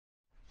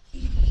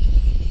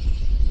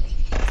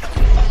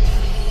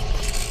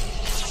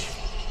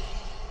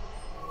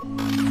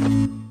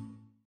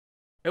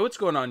What's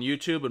going on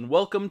YouTube, and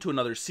welcome to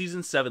another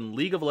Season 7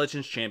 League of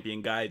Legends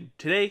Champion Guide.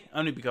 Today,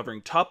 I'm going to be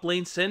covering top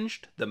lane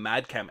Singed, the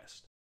Mad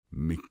Chemist.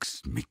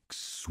 Mix,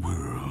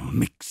 swirl,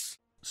 mix.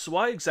 So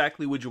why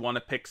exactly would you want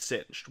to pick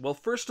Singed? Well,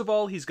 first of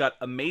all, he's got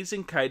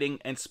amazing kiting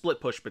and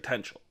split push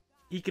potential.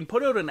 He can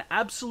put out an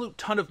absolute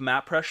ton of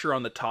map pressure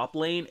on the top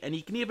lane, and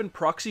he can even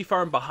proxy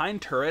farm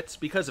behind turrets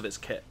because of his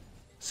kit.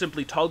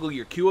 Simply toggle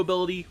your Q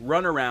ability,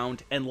 run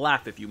around, and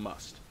laugh if you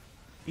must.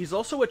 He's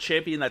also a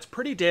champion that's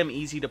pretty damn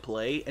easy to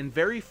play and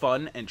very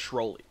fun and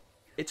trolly.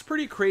 It's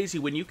pretty crazy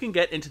when you can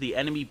get into the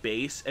enemy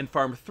base and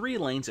farm 3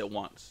 lanes at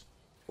once.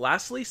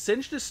 Lastly,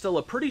 Singed is still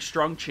a pretty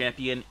strong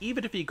champion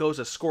even if he goes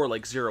a score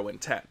like 0 and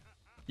 10.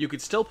 You can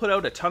still put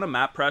out a ton of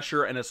map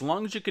pressure, and as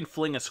long as you can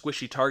fling a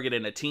squishy target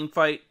in a team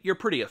fight, you're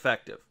pretty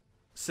effective.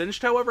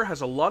 Singed, however,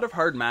 has a lot of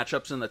hard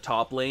matchups in the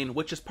top lane,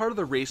 which is part of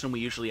the reason we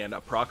usually end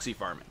up proxy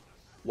farming.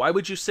 Why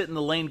would you sit in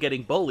the lane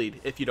getting bullied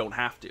if you don't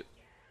have to?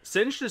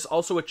 Singed is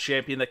also a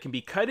champion that can be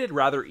kited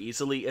rather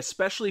easily,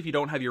 especially if you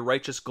don't have your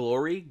Righteous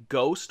Glory,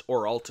 Ghost,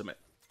 or Ultimate.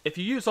 If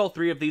you use all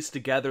 3 of these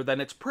together, then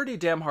it's pretty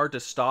damn hard to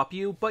stop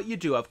you, but you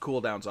do have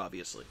cooldowns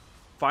obviously.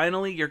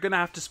 Finally, you're gonna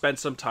have to spend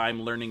some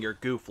time learning your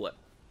goo flip.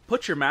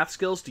 Put your math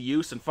skills to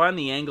use and find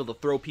the angle to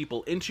throw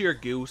people into your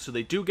goo so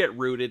they do get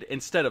rooted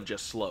instead of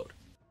just slowed.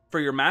 For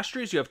your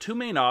Masteries, you have 2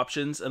 main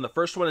options, and the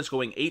first one is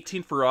going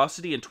 18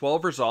 Ferocity and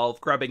 12 Resolve,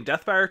 grabbing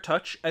Deathfire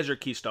Touch as your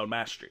Keystone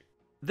Mastery.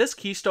 This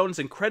keystone is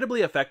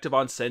incredibly effective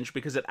on Singed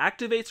because it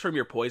activates from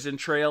your poison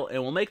trail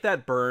and will make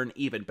that burn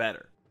even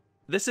better.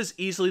 This is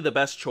easily the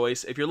best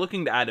choice if you're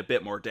looking to add a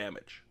bit more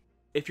damage.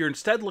 If you're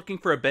instead looking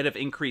for a bit of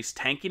increased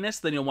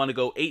tankiness, then you'll want to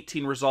go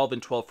 18 Resolve and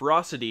 12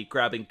 Ferocity,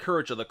 grabbing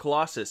Courage of the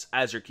Colossus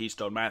as your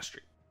Keystone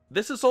Mastery.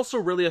 This is also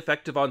really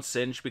effective on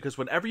Singed because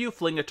whenever you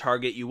fling a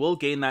target, you will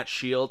gain that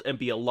shield and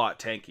be a lot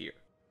tankier.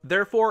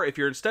 Therefore, if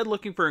you're instead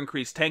looking for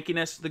increased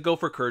tankiness, then go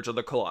for Courage of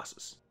the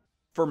Colossus.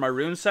 For my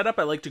rune setup,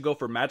 I like to go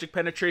for Magic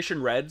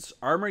Penetration Reds,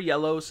 Armor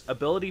Yellows,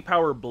 Ability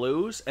Power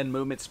Blues, and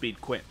Movement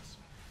Speed Quints.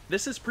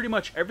 This is pretty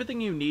much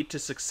everything you need to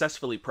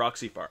successfully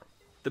proxy farm.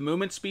 The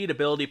Movement Speed,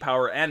 Ability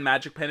Power, and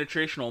Magic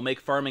Penetration will make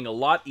farming a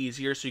lot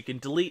easier so you can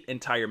delete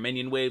entire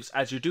minion waves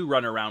as you do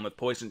run around with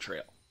Poison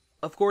Trail.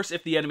 Of course,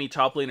 if the enemy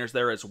top laner's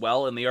there as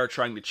well and they are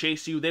trying to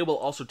chase you, they will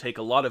also take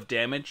a lot of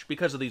damage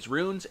because of these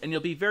runes, and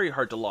you'll be very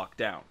hard to lock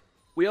down.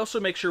 We also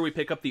make sure we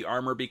pick up the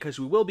armor because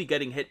we will be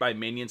getting hit by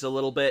minions a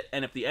little bit,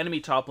 and if the enemy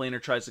top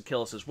laner tries to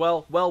kill us as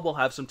well, we'll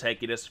have some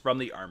tankiness from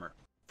the armor.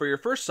 For your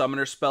first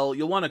summoner spell,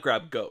 you'll want to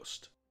grab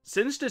Ghost.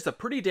 Singed is a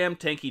pretty damn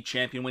tanky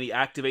champion when he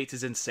activates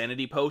his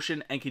Insanity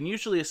Potion, and can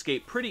usually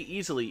escape pretty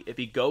easily if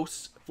he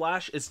ghosts.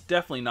 Flash is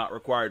definitely not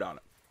required on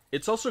him.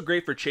 It's also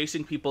great for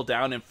chasing people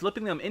down and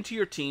flipping them into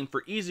your team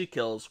for easy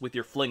kills with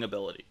your Fling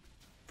ability.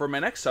 For my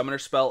next summoner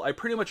spell, I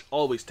pretty much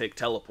always take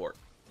Teleport.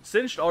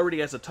 Singed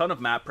already has a ton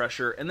of map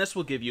pressure, and this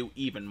will give you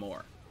even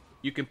more.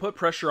 You can put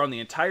pressure on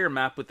the entire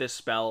map with this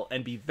spell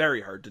and be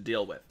very hard to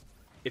deal with.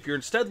 If you're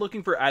instead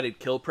looking for added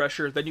kill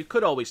pressure, then you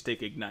could always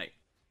take Ignite.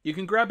 You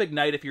can grab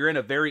Ignite if you're in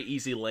a very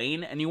easy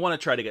lane and you want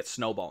to try to get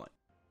snowballing.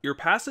 Your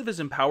passive is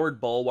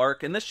Empowered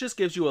Bulwark, and this just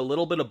gives you a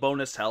little bit of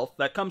bonus health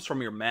that comes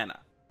from your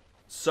mana.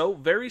 So,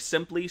 very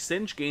simply,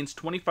 Singed gains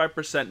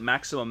 25%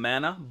 maximum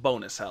mana,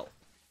 bonus health.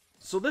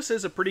 So this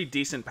is a pretty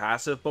decent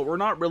passive, but we're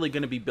not really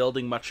going to be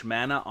building much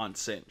mana on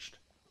Singed.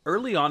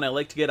 Early on, I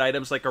like to get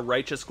items like a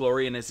Righteous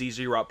Glory and a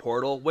ZZ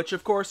Portal, which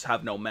of course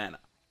have no mana.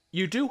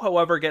 You do,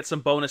 however, get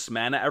some bonus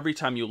mana every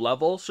time you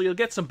level, so you'll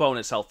get some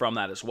bonus health from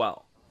that as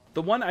well.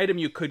 The one item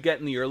you could get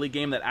in the early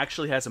game that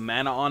actually has a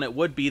mana on it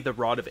would be the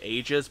Rod of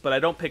Ages, but I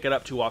don't pick it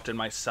up too often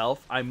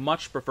myself. I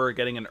much prefer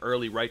getting an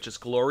early Righteous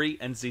Glory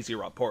and ZZ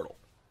Portal.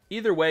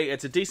 Either way,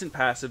 it's a decent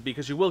passive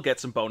because you will get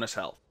some bonus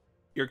health.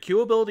 Your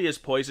Q ability is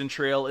Poison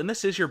Trail, and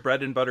this is your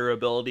bread and butter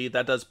ability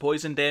that does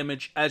poison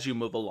damage as you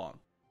move along.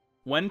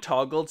 When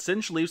toggled,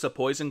 Singed leaves a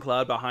poison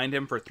cloud behind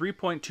him for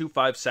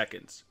 3.25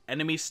 seconds.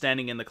 Enemies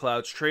standing in the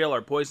cloud's trail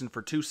are poisoned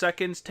for 2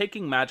 seconds,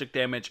 taking magic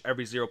damage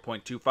every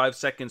 0.25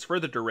 seconds for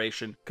the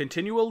duration,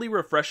 continually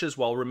refreshes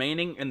while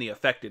remaining in the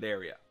affected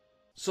area.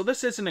 So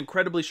this is an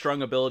incredibly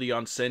strong ability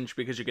on Singed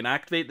because you can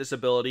activate this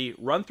ability,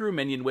 run through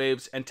minion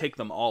waves, and take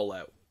them all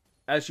out.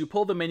 As you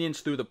pull the minions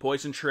through the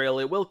poison trail,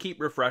 it will keep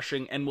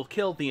refreshing and will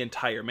kill the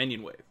entire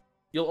minion wave.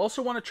 You'll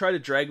also want to try to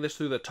drag this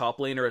through the top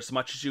laner as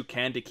much as you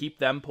can to keep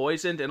them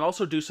poisoned, and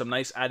also do some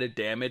nice added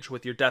damage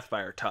with your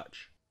Deathfire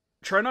Touch.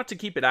 Try not to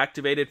keep it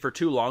activated for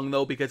too long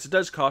though, because it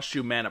does cost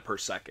you mana per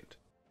second.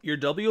 Your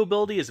W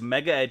ability is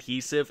Mega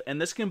Adhesive, and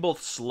this can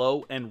both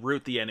slow and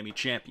root the enemy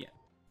champion.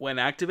 When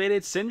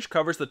activated, Singed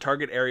covers the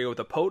target area with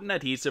a potent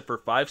adhesive for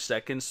 5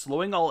 seconds,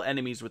 slowing all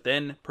enemies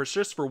within,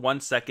 persists for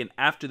 1 second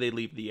after they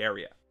leave the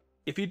area.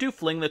 If you do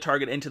fling the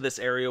target into this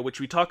area, which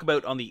we talk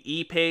about on the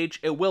E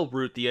page, it will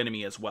root the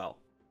enemy as well.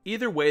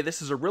 Either way,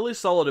 this is a really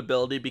solid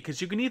ability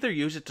because you can either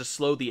use it to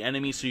slow the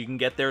enemy so you can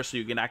get there so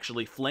you can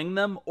actually fling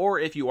them, or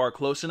if you are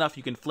close enough,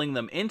 you can fling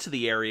them into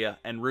the area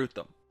and root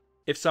them.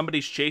 If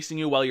somebody's chasing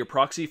you while you're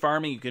proxy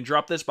farming, you can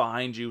drop this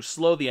behind you,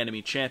 slow the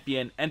enemy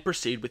champion, and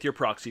proceed with your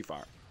proxy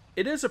farm.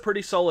 It is a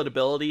pretty solid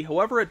ability,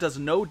 however it does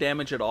no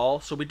damage at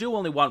all, so we do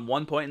only want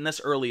 1 point in this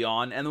early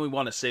on, and then we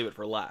want to save it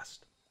for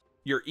last.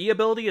 Your E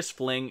ability is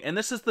Fling, and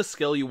this is the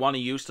skill you want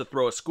to use to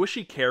throw a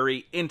squishy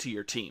carry into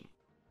your team.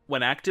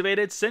 When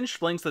activated, Singed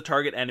flings the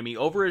target enemy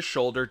over his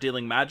shoulder,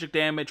 dealing magic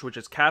damage which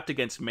is capped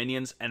against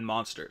minions and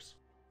monsters.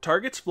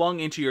 Targets flung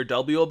into your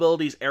W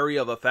ability's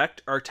area of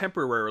effect are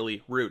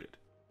temporarily rooted.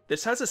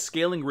 This has a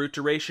scaling root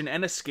duration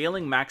and a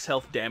scaling max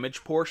health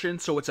damage portion,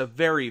 so it's a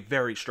very,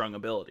 very strong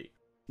ability.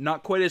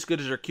 Not quite as good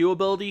as your Q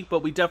ability,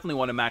 but we definitely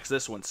want to max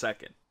this one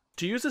second.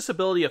 To use this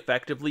ability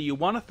effectively, you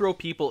want to throw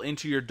people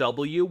into your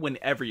W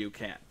whenever you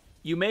can.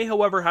 You may,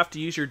 however, have to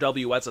use your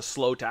W as a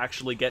slow to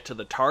actually get to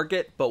the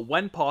target, but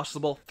when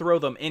possible, throw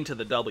them into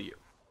the W.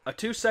 A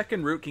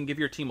 2-second root can give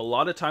your team a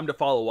lot of time to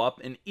follow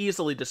up and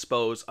easily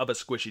dispose of a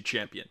squishy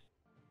champion.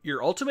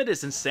 Your ultimate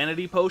is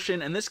Insanity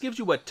Potion, and this gives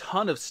you a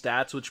ton of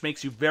stats which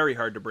makes you very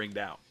hard to bring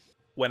down.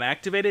 When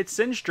activated,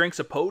 Singe drinks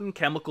a potent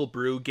chemical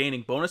brew,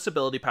 gaining bonus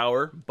ability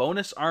power,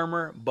 bonus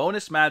armor,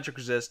 bonus magic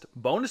resist,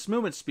 bonus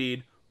movement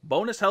speed,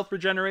 bonus health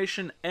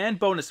regeneration, and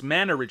bonus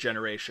mana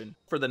regeneration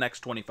for the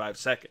next 25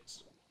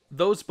 seconds.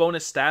 Those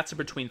bonus stats are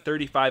between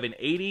 35 and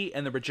 80,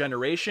 and the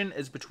regeneration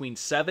is between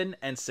 7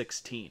 and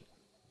 16.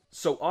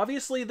 So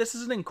obviously, this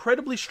is an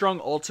incredibly strong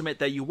ultimate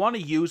that you want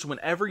to use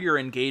whenever you're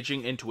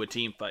engaging into a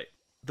team fight.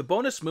 The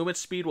bonus movement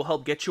speed will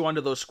help get you onto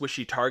those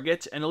squishy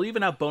targets, and it'll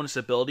even have bonus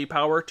ability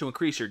power to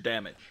increase your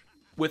damage.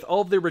 With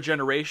all of the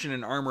regeneration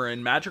and armor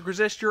and magic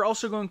resist, you're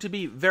also going to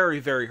be very,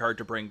 very hard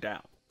to bring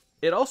down.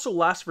 It also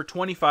lasts for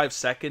 25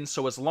 seconds,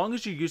 so as long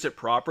as you use it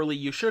properly,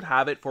 you should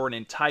have it for an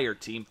entire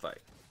team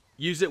fight.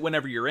 Use it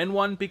whenever you're in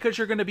one, because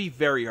you're going to be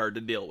very hard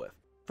to deal with.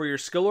 For your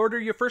skill order,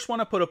 you first want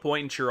to put a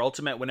point into your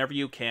ultimate whenever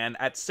you can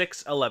at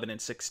 6, 11,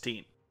 and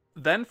 16.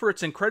 Then for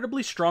its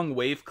incredibly strong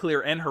wave clear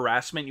and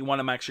harassment, you want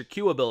to max your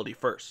Q ability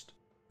first.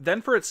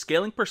 Then for its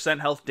scaling percent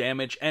health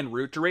damage and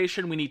root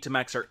duration, we need to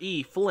max our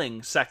E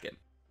Fling second.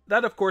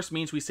 That of course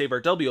means we save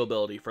our W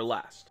ability for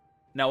last.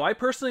 Now I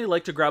personally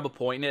like to grab a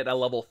point in it at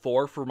level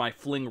 4 for my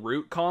Fling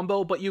root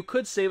combo, but you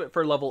could save it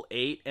for level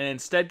 8 and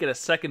instead get a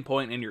second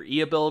point in your E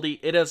ability.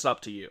 It is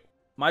up to you.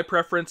 My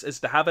preference is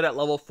to have it at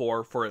level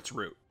 4 for its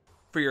root.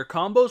 For your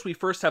combos, we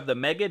first have the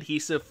Mega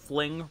Adhesive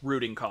Fling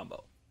rooting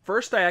combo.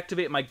 First I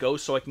activate my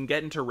Ghost so I can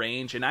get into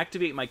range and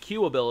activate my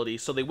Q ability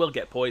so they will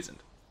get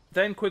poisoned.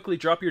 Then quickly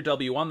drop your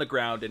W on the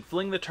ground and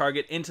fling the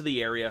target into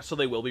the area so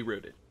they will be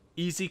rooted.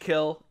 Easy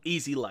kill,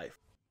 easy life.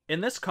 In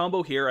this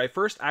combo here, I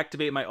first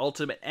activate my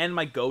ultimate and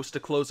my Ghost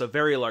to close a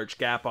very large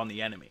gap on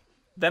the enemy.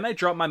 Then I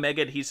drop my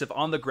Mega Adhesive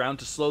on the ground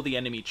to slow the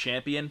enemy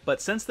champion, but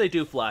since they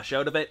do flash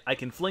out of it, I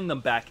can fling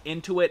them back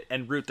into it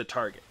and root the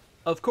target.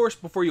 Of course,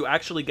 before you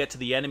actually get to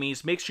the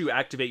enemies, make sure you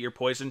activate your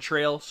poison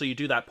trail so you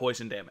do that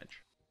poison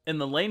damage. In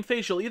the lane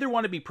phase, you'll either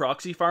want to be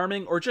proxy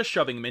farming or just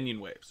shoving minion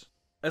waves.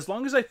 As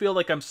long as I feel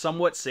like I'm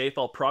somewhat safe,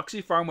 I'll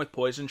proxy farm with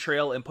poison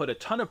trail and put a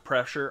ton of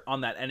pressure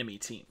on that enemy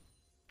team.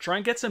 Try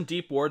and get some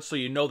deep wards so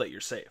you know that you're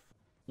safe.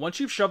 Once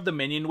you've shoved the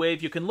minion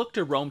wave, you can look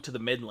to roam to the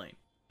mid lane.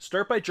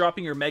 Start by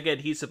dropping your Mega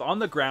Adhesive on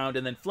the ground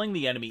and then fling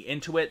the enemy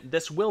into it.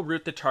 This will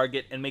root the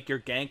target and make your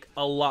gank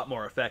a lot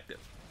more effective.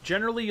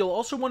 Generally, you'll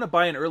also want to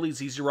buy an early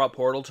Zezerot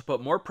portal to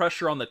put more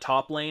pressure on the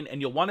top lane,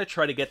 and you'll want to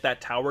try to get that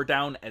tower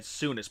down as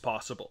soon as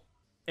possible.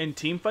 In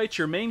teamfights,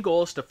 your main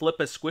goal is to flip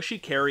a squishy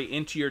carry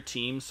into your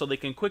team so they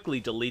can quickly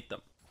delete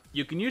them.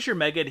 You can use your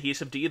Mega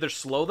Adhesive to either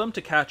slow them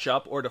to catch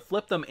up or to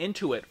flip them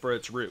into it for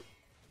its root.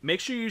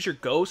 Make sure you use your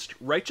Ghost,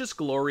 Righteous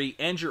Glory,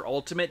 and your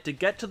ultimate to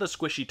get to the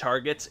squishy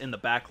targets in the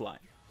backline.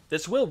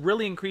 This will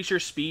really increase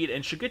your speed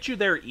and should get you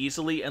there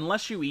easily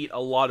unless you eat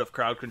a lot of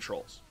crowd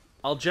controls.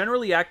 I'll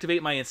generally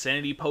activate my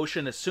Insanity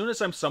Potion as soon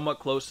as I'm somewhat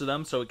close to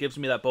them, so it gives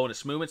me that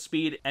bonus movement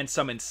speed and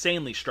some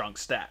insanely strong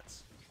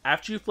stats.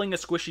 After you fling a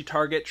squishy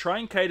target, try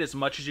and kite as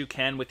much as you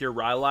can with your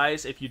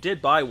Rylai's if you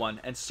did buy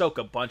one, and soak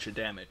a bunch of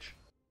damage.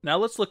 Now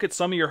let's look at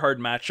some of your hard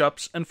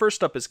matchups, and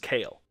first up is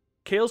Kayle.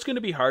 Kayle's going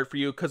to be hard for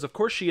you because of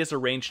course she is a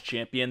ranged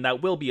champion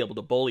that will be able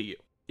to bully you.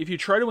 If you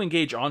try to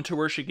engage onto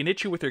her, she can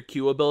hit you with her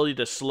Q ability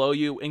to slow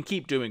you and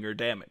keep doing her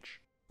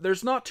damage.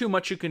 There's not too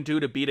much you can do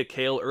to beat a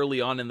Kayle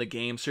early on in the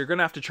game, so you're going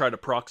to have to try to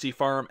proxy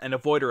farm and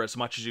avoid her as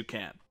much as you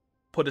can.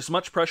 Put as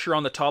much pressure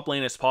on the top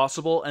lane as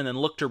possible and then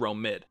look to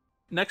roam mid.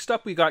 Next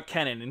up we got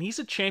Kennen, and he's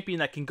a champion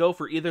that can go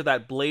for either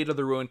that Blade of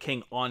the Ruined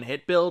King on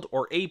hit build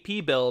or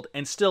AP build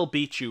and still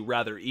beat you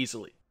rather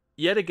easily.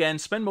 Yet again,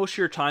 spend most of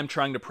your time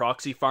trying to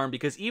proxy farm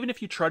because even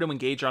if you try to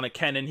engage on a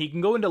Kennen, he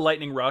can go into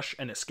Lightning Rush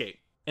and escape.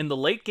 In the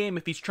late game,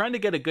 if he's trying to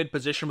get a good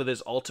position with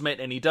his ultimate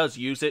and he does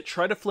use it,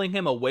 try to fling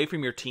him away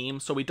from your team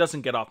so he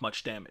doesn't get off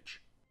much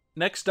damage.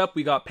 Next up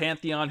we got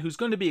Pantheon, who's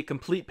going to be a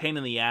complete pain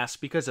in the ass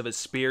because of his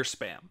spear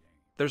spam.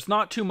 There's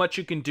not too much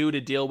you can do to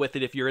deal with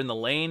it if you're in the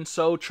lane,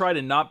 so try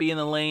to not be in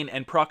the lane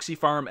and proxy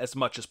farm as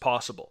much as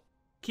possible.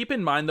 Keep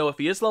in mind though, if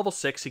he is level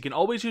 6, he can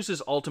always use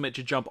his ultimate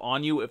to jump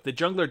on you if the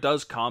jungler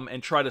does come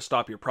and try to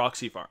stop your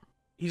proxy farm.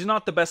 He's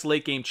not the best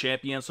late game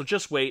champion, so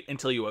just wait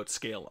until you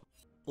outscale him.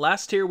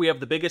 Last here we have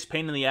the biggest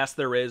pain in the ass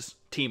there is,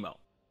 Teemo.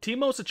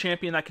 Teemo's a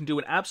champion that can do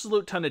an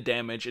absolute ton of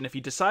damage, and if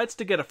he decides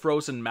to get a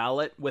frozen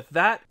mallet, with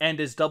that and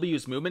his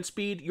W's movement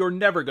speed, you're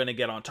never going to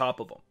get on top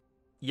of him.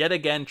 Yet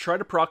again, try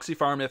to proxy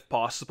farm if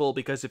possible,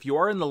 because if you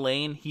are in the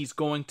lane, he's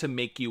going to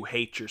make you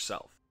hate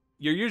yourself.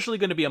 You're usually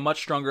going to be a much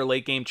stronger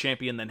late game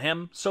champion than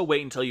him, so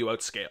wait until you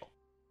outscale.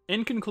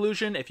 In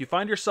conclusion, if you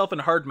find yourself in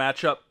a hard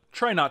matchup,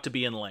 try not to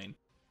be in lane.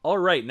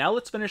 Alright, now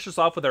let's finish this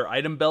off with our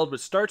item build,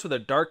 which starts with a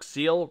Dark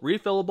Seal,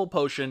 refillable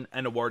potion,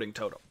 and a warding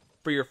totem.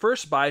 For your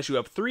first buys, you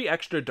have 3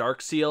 extra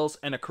Dark Seals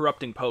and a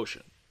Corrupting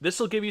Potion. This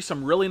will give you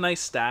some really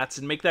nice stats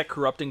and make that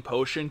Corrupting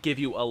Potion give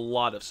you a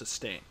lot of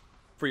sustain.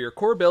 For your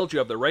core build, you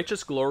have the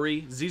Righteous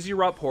Glory,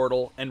 Zizirot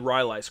Portal, and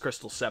Rylai's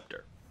Crystal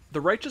Scepter.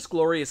 The Righteous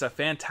Glory is a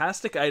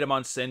fantastic item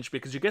on Singed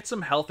because you get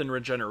some health and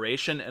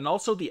regeneration, and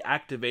also the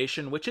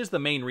activation, which is the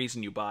main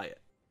reason you buy it.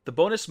 The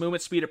bonus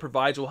movement speed it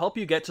provides will help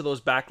you get to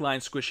those backline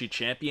squishy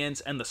champions,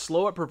 and the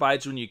slow it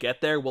provides when you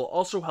get there will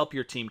also help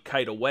your team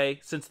kite away,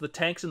 since the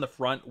tanks in the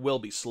front will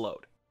be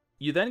slowed.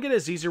 You then get a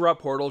Zizirot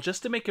Portal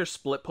just to make your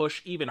split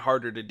push even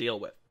harder to deal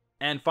with.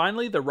 And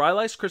finally, the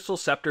Rylai's Crystal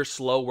Scepter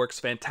slow works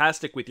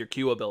fantastic with your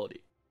Q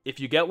ability. If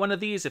you get one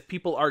of these, if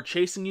people are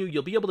chasing you,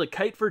 you'll be able to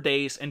kite for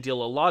days and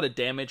deal a lot of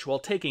damage while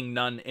taking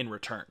none in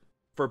return.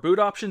 For boot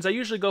options, I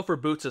usually go for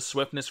Boots of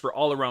Swiftness for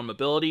all-around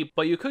mobility,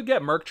 but you could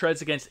get Merc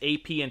Treads against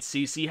AP and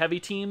CC heavy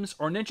teams,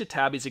 or Ninja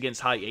Tabbies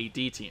against high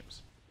AD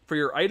teams. For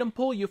your item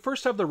pool, you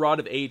first have the Rod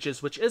of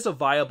Ages, which is a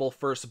viable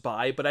first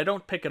buy, but I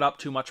don't pick it up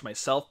too much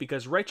myself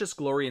because Righteous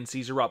Glory and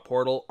Zizirot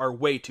Portal are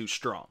way too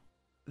strong.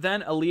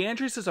 Then, a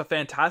Liandry's is a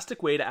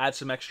fantastic way to add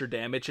some extra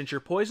damage, and your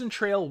Poison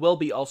Trail will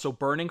be also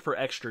burning for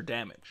extra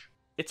damage.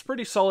 It's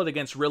pretty solid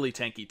against really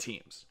tanky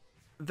teams.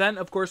 Then,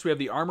 of course, we have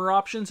the armor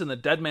options in the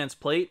Deadman's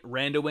Plate,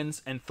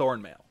 Randuin's, and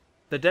Thornmail.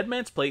 The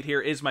Deadman's Plate here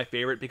is my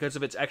favorite because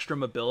of its extra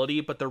mobility,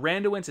 but the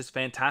Randuin's is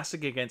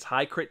fantastic against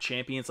high crit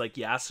champions like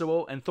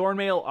Yasuo, and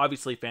Thornmail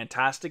obviously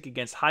fantastic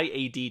against high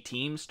AD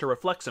teams to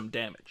reflect some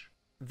damage.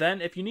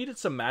 Then, if you needed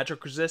some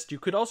magic resist, you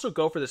could also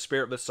go for the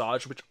Spirit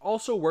Visage, which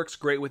also works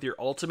great with your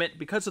ultimate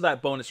because of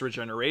that bonus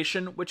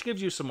regeneration, which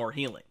gives you some more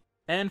healing.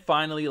 And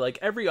finally, like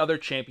every other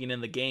champion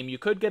in the game, you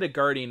could get a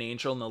Guardian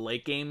Angel in the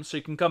late game so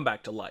you can come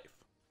back to life.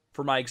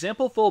 For my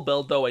example full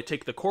build though, I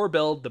take the core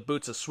build, the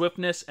Boots of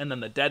Swiftness, and then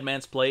the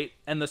Deadman's Plate,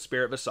 and the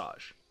Spirit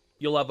Visage.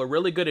 You'll have a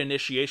really good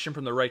initiation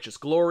from the Righteous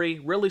Glory,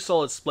 really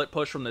solid split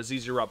push from the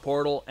Zizirot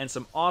Portal, and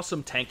some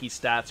awesome tanky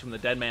stats from the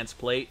Deadman's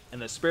Plate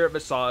and the Spirit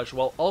Visage,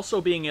 while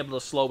also being able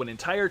to slow an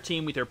entire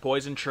team with your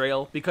Poison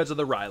Trail because of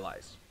the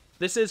Rylai's.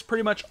 This is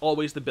pretty much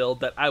always the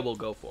build that I will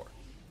go for.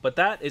 But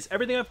that is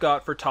everything I've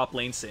got for top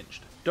lane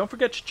Singed. Don't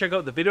forget to check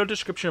out the video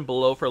description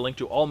below for a link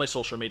to all my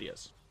social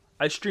medias.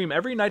 I stream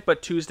every night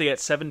but Tuesday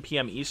at 7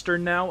 PM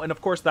Eastern now, and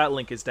of course that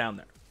link is down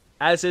there.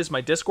 As is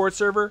my Discord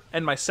server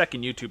and my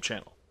second YouTube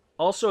channel.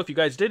 Also, if you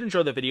guys did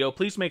enjoy the video,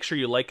 please make sure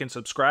you like and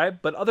subscribe,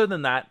 but other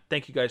than that,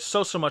 thank you guys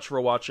so much for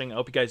watching. I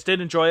hope you guys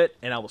did enjoy it,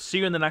 and I will see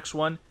you in the next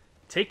one.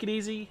 Take it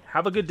easy,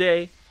 have a good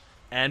day,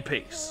 and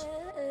peace.